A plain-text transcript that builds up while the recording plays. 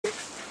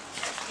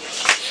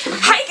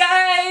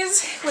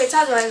Wait,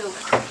 how do I look?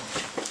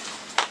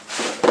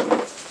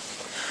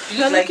 You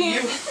look like you.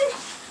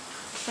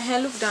 My hair,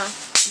 look down.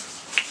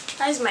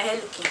 How is my hair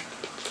looking?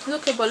 It's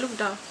okay, but look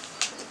down.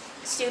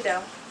 Still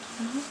down.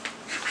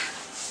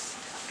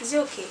 Is it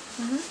okay?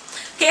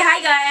 Okay,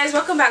 hi guys,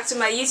 welcome back to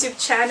my YouTube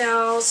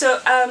channel. So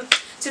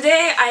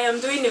today I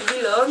am doing a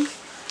vlog,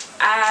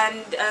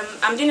 and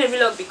I'm doing a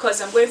vlog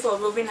because I'm going for a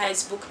Roving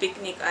Heights book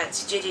picnic at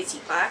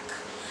JJT Park.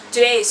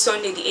 Today is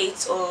Sunday the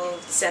 8th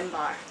of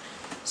December.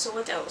 So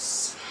what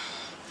else?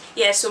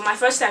 Yeah, so my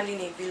first time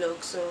doing a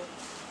vlog, so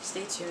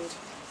stay tuned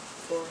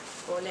for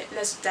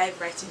let's dive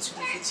right into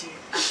the video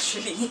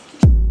actually.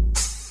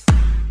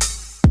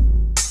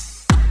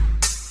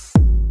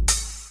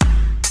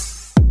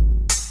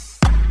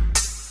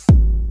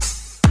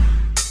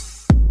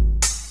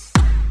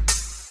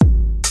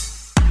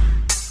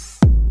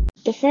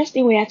 The first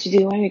thing we had to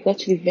do when we got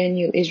to the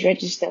venue is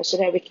register so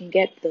that we can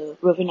get the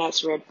Roving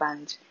Heights red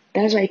band.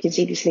 That's why you can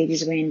see these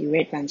ladies wearing the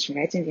red bands and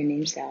writing their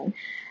names down.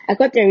 I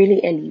got there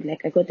really early,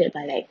 I got there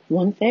by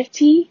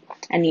 1:30,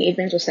 and the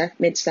event was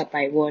made start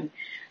by 1.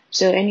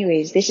 So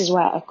anyways, this is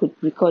why I could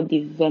record the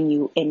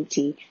venue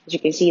empty. As you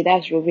can see,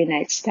 that's Roving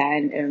Heights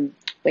stand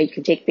where you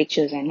can take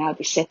pictures, and now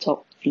they set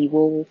up the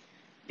whole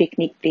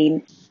picnic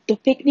thing. The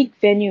picnic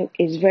venue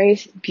is very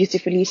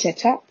beautifully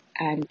set up,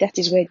 and that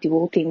is where the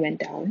whole thing went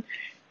down.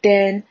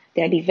 Then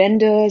there are the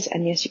vendors,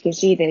 and as you can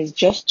see, there is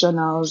Just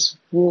Journals,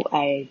 who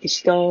I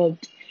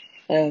disturbed,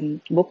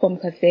 Bookham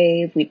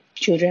Cafe with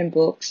children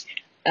books,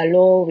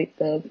 Alo with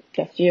the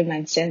perfume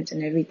and scents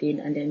and everything,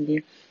 and then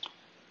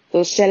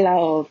the seller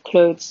of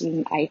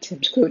clothing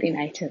items.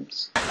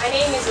 My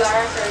name is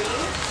Lara Karim.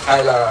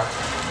 Hi Lara.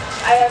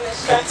 I am a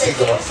strategist.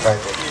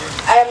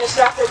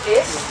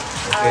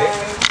 Okay.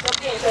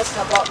 Something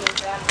interesting about me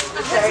is I'm a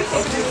literary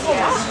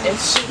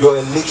enthusiast. You're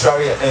a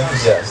literary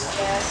enthusiast.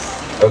 Yes.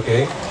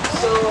 Okay.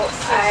 So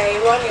I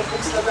run a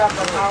bookstore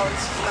account,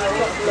 my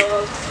own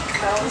blog,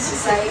 my own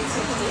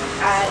society,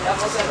 and I'm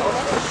also an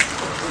author.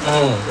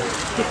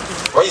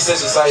 When you say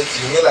society,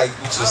 you mean like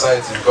book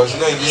society, because you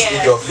know in this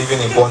age of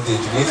living in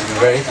bondage, you need to be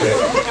very clear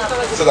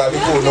so that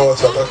people will know what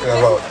you're talking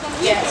about.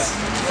 Yes.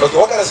 Okay,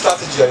 what kind of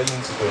strategy are you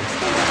into though?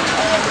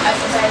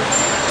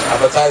 Advertising.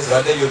 Advertising,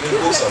 and then you're doing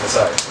books on the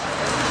side.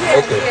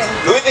 Okay.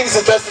 Do you think it's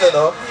interesting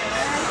enough?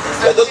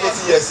 You're just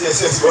waiting, yes.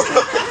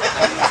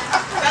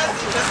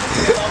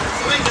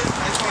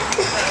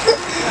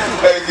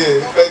 Okay,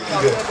 thank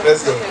you.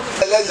 Let's go.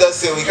 Let's just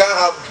say we can't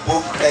have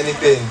book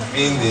anything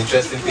being the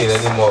interesting thing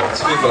anymore.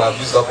 Two people have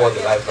used up all the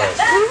lifelines.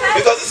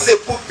 Because this is a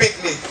book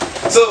picnic.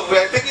 So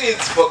we are taking it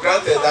for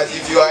granted that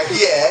if you are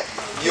here,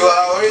 you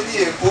are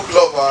already a book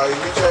lover. Are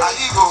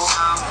you go?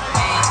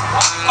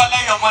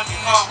 Collect your money.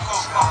 Go.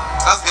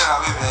 Let's get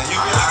away, man.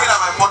 You've been looking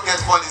at my pocket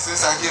money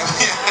since I came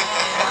here.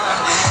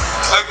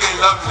 Okay,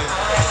 lovely.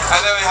 And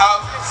then we have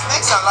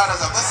snakes and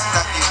ladders. I've not seen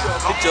that thing.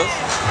 Picture?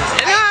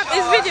 No,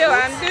 it's video.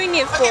 I'm doing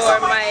it for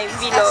my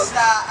vlog.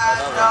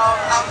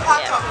 I'm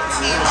part of the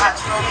team at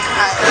Roving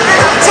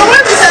Heights. So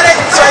when we started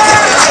in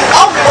 2015,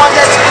 all we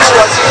wanted to do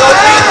was,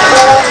 bring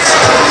homes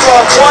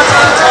from one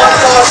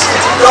authors to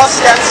the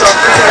doorsteps of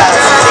readers.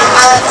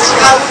 And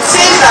I would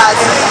say that,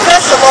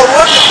 first of all, we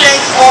want to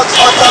thank all the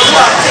authors who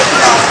have taken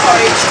our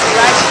courage to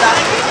write that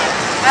book.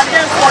 And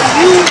then for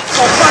you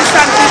for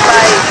constantly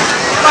buying.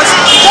 Because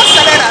we just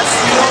started as,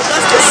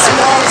 just a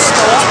small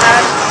store,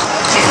 and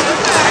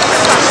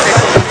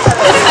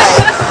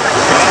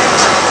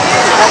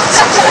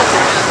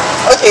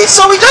okay,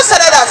 so we just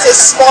started as a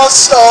small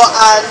store,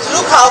 and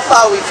look how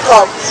far we've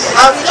come.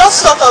 And we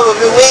just thought of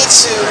a way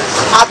to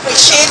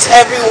appreciate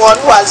everyone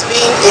who has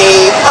been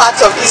a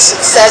part of this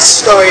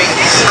success story,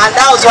 and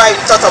that was why we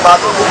thought about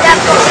the book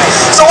picnic.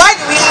 So why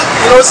do we,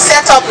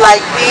 set up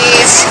like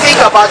this, think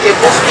about a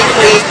book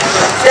picnic?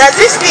 There's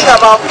this thing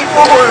about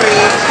people who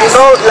read,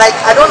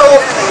 I don't know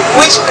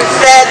which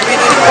preferred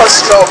reading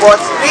posture, but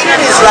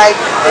reading is like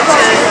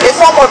a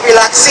form of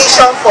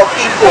relaxation for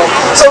people.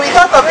 So we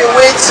thought of a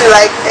way to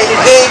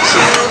engage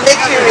you,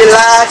 make you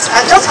relax,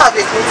 and just have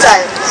a good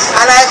time.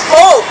 And I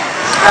hope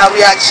that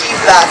we achieve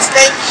that.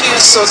 Thank you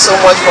so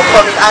much for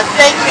coming, and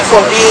thank you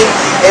for being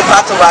a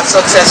part of our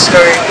success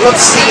story. We hope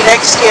to see you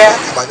next year.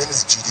 My name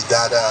is Judy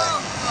Dada.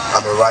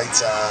 I'm a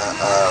writer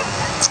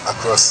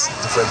across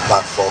different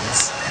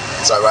platforms.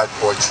 So I write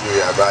poetry,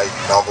 I write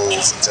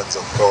novels in terms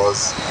of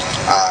prose,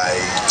 I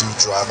do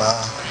drama,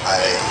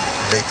 I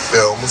make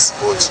films,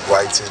 both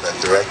writing and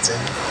directing.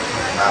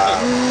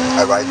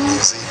 I write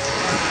music,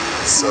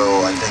 so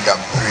I think I'm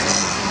pretty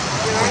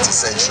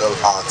quintessential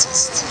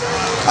artist.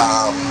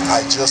 I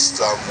just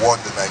won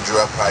the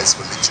Nigeria Prize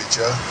for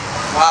Literature.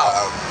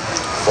 Wow.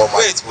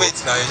 Wait,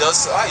 now you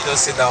just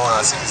sit down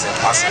and see this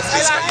impossible.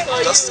 Please, can you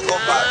just come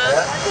back?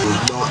 Will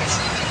not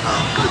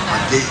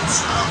propagate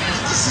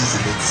the disease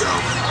in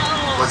itself.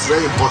 But it's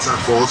very important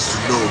for us to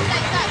know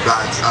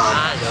that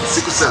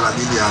sickle cell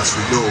anemia, as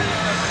we know,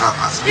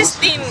 This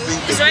thing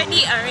is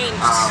already arranged.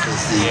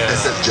 Is the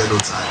SF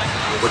genotype,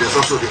 but there's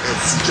also the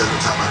FC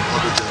genotype and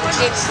other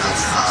genotypes that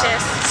are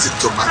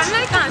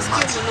symptomatic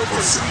or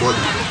symbolic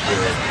of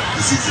the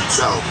disease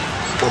itself.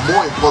 But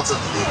more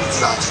importantly is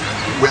that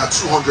we are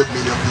 200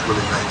 million people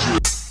in Nigeria.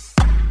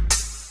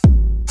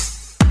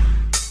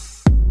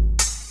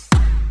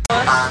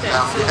 And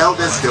the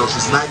eldest girl,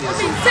 she's 9 years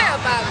old.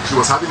 She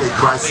was having a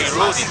crisis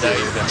last year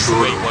in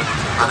Troy,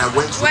 and I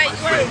went with my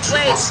friend to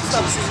the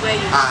hospital.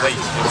 And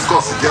of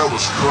course, the girl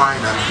was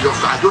crying, and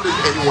I don't know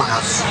if anyone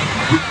has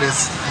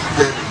witnessed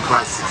them in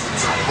crisis.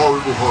 It's a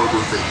horrible,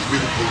 horrible thing. It's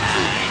really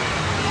painful.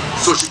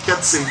 So she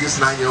kept saying, this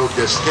 9-year-old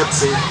girl, she kept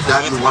saying,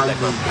 "Daddy, why me?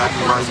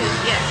 Daddy, why me?"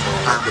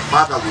 And the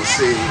father will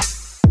say,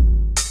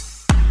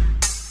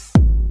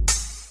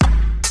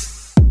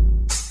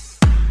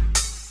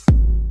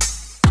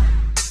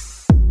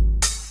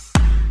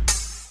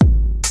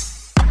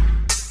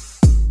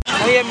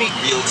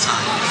 real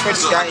time.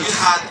 So have you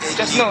had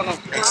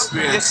any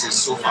experiences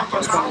so far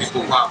from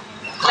people who have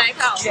Like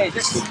how?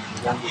 this book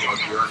one way or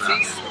the other?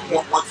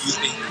 What do you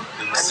think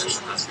the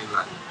reception has been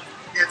like?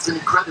 it's been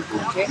incredible,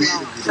 really,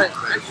 really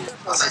incredible.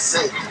 As I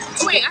said,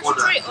 it's Wait, I more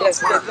should than try it.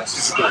 more than a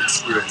physical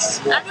experience.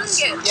 It's more I don't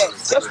get it.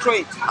 yes, just try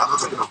it. I'm not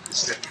talking of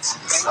Christianity,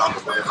 Islam, or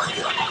whatever. I'm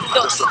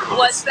just talking of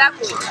Was that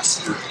good?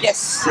 experience.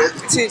 Yes, Where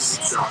the it is.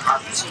 itself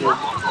has its own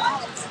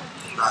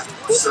that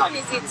Which one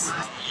is it?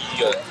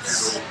 No,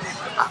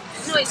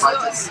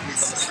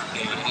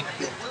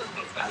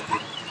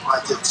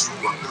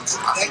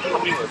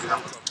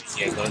 it's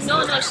yours. No,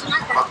 it's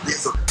not.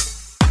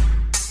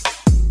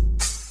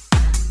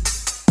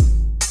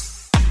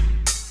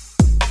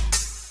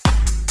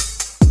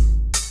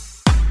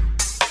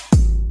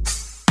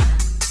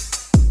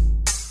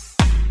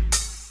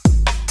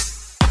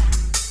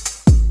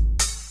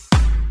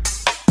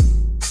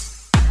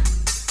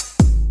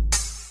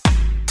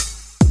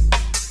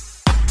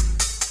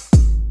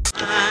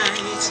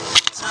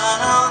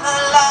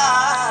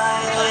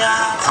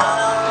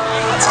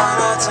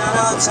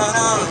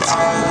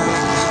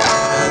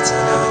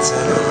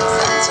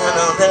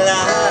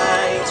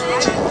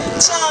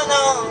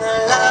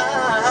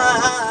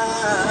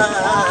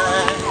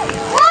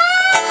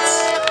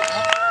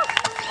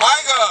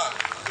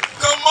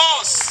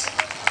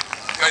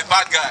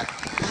 Bad guy.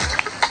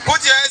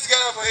 Put your hands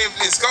together for him,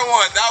 please. Come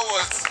on, that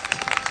was.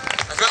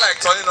 I feel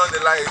like turning on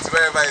the lights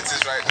wherever it is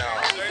right now.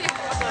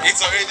 It's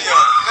already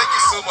on. Thank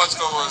you so much,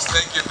 Cobos.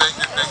 Thank you.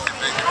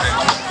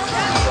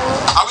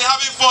 Are we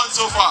having fun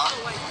so far?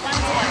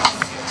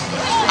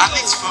 At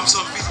least from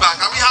some feedback.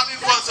 Are we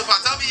having fun so far?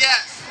 Tell me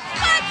yes.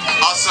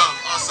 Awesome.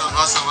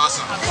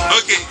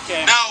 Okay,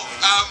 now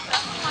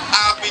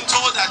I've been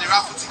told that the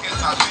raffle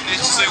tickets are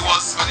finished, so it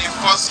was on a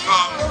first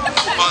come,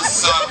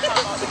 first serve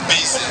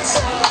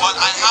basis. But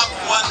I have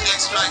one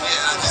extra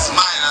here that is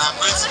mine, and I'm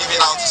going to give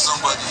it out to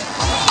somebody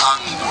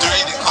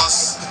during the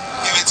course.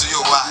 Give it to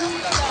you. Why?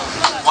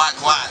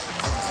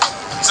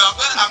 So I'm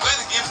going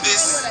to give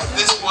this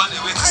one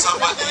away to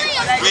somebody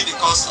during the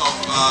course of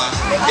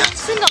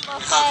getting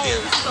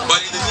here. But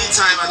in the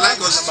meantime, I'd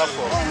like us to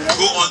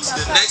go on to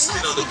the next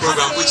thing on the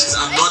program, which is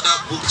another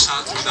book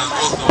chat with an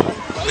author.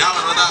 We have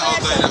another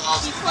author in the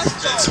house with this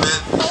gentleman.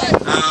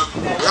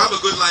 We have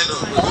a good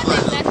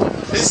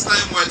lineup. This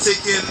time we're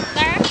taking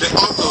the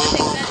author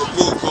of a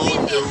book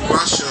called The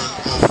Ration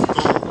of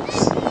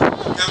Thorns.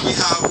 Can we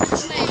have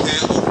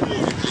Jumoke of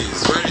movie,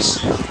 please? Where is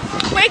she?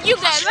 Wait, you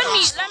guys, let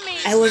me.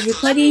 I was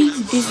recording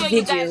this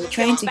video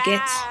trying to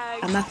get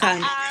Amaka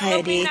and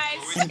Kayode,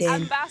 and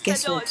then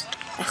guess what?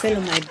 I fell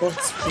on my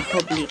butt in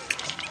public.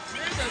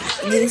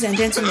 Ladies and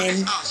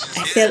gentlemen,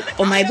 I fell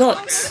on my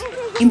butt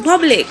in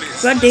public,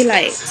 broad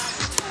daylight.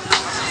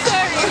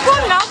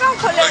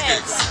 Okay.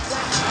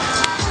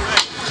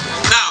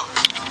 Now,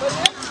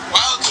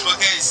 while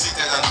Jumoke is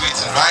seated and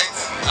waiting, right?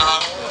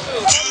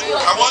 Jude, we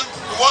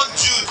want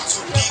Jude to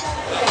pick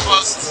the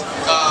first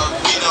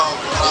winner.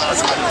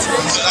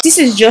 This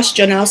is just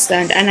journal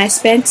stand, and I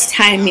spent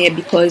time here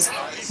because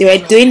they were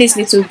doing this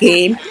little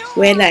game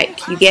where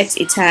like you get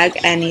a tag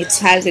and it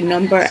has a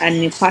number and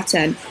a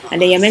pattern,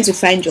 and then you're meant to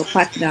find your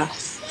partner.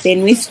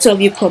 Then with 2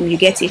 of you come, you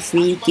get a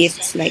free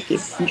gift like a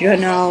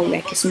journal,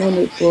 like a small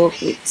notebook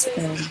with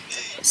a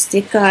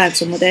sticker and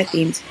some other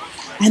things.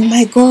 And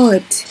my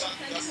God,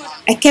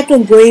 I kept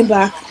on going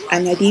back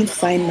and I didn't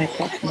find my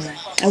partner.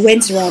 I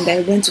went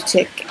to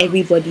check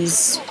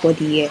everybody's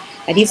body here.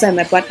 I didn't find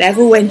my partner. I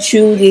even went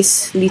through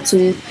this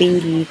little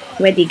thingy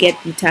where they get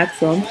the tag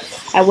from.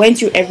 I went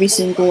through every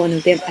single one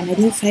of them and I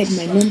didn't find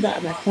my number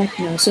and my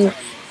partner. So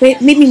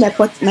maybe my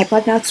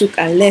partner took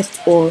and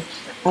left, or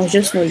I was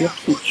just not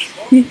lucky.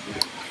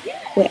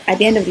 But at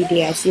the end of the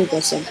day, I still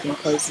got something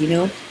because,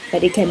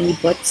 Daddy Kenny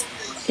bought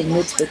a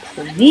notebook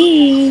for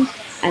me.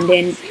 And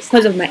then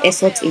because of my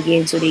efforts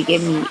again, so they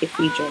gave me a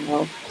free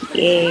journal.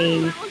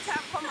 Yay.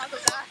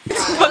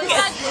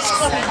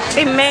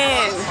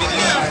 Amen.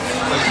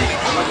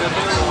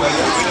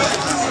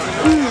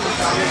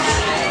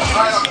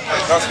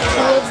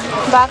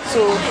 Back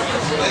to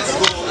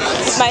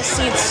my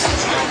seats.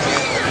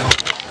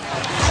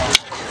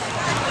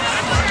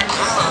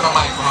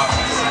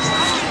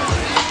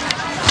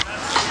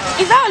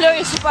 Is that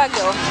Olori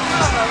Supergirl?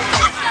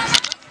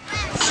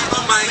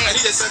 Second mic. I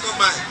need a second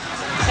mic.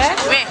 Eh?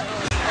 Wait.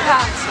 No.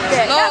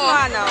 That's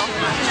not now.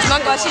 my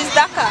god, she's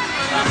darker.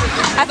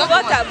 I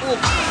forgot her book.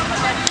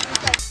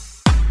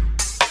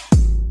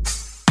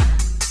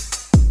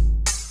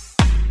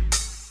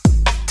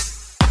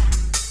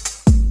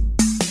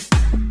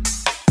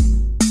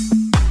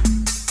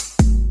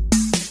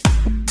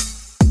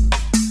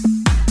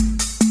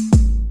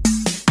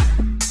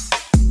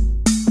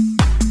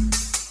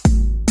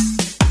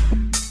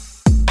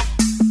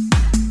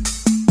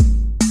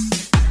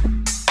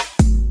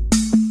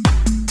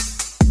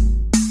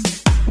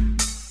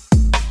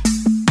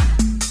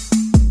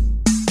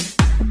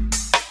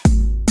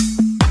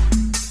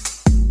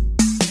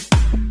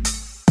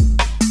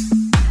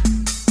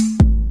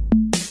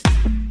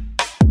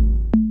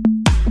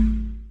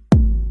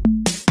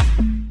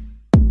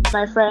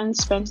 My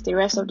friends spent the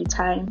rest of the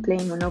time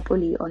playing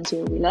Monopoly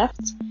until we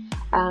left.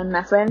 And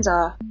my friends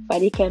are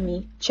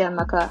Fadikemi,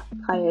 Chiamaka,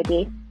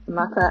 Kayode,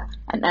 Maka,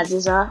 and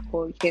Aziza,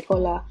 or you can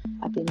call her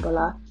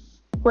Abimbola.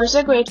 We're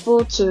so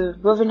grateful to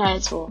Roving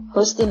Heights for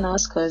hosting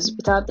us because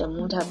without them,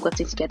 we wouldn't have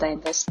gotten together in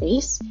this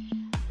space.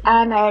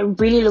 And I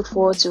really look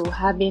forward to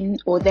having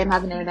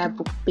another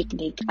book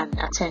picnic and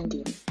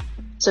attending.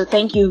 So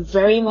thank you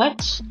very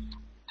much.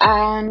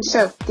 And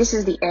so this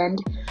is the end.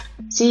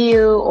 See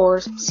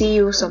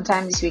you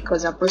sometime this week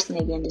because I'm posting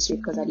again this week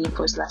because I didn't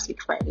post last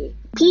week Friday.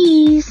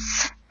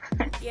 Peace.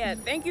 Yeah,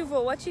 thank you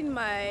for watching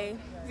my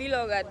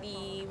vlog at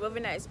the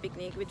Roving Heights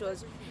picnic, which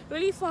was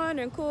really fun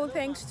and cool.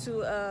 Thanks to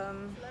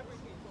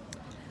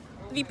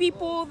the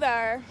people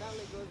that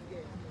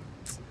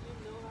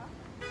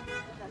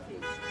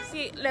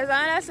see. There's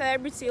another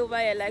celebrity over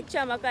here, like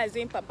Chiamaka is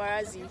doing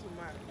paparazzi.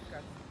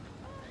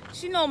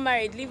 She not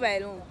married, leave her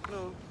alone.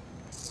 No.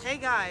 Hey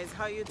guys,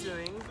 how you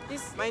doing?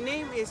 My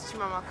name is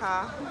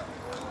Chimamaka,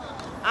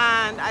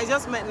 and I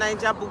just met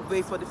Niger Book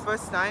Bay for the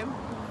first time,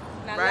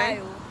 right?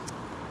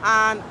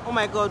 And oh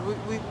my God,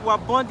 we were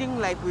bonding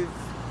like we've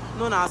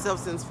known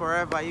ourselves since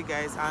forever, you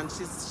guys. And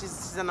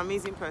she's an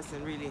amazing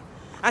person, really.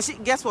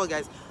 And guess what,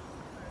 guys?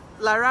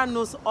 Lara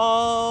knows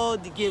all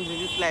the games in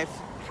this life.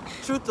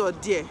 Truth or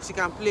dare, she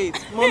can play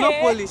it.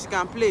 Monopoly, she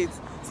can play it.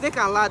 Snake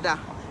and ladder,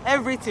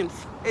 everything,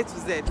 A to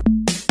Z.